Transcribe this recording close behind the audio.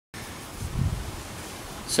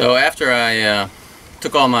So after I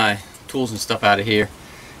took all my tools and stuff out of here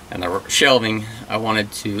and the shelving, I wanted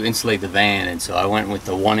to insulate the van, and so I went with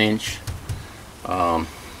the 1-inch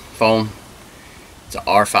foam. It's an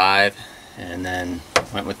R5, and then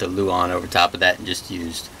went with the luan over top of that and just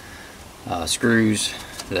used screws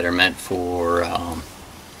that are meant for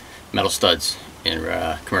metal studs in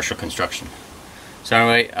commercial construction. So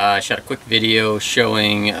anyway, I shot a quick video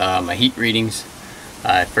showing my heat readings.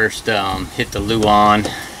 I first hit the luan,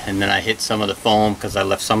 and then I hit some of the foam because I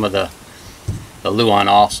left some of the luan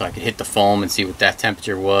off so I could hit the foam and see what that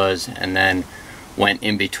temperature was, and then went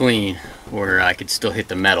in between where I could still hit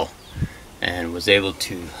the metal and was able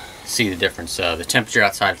to see the difference. The temperature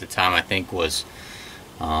outside at the time I think was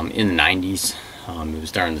in the 90s. It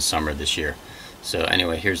was during the summer this year. So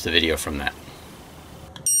anyway, here's the video from that.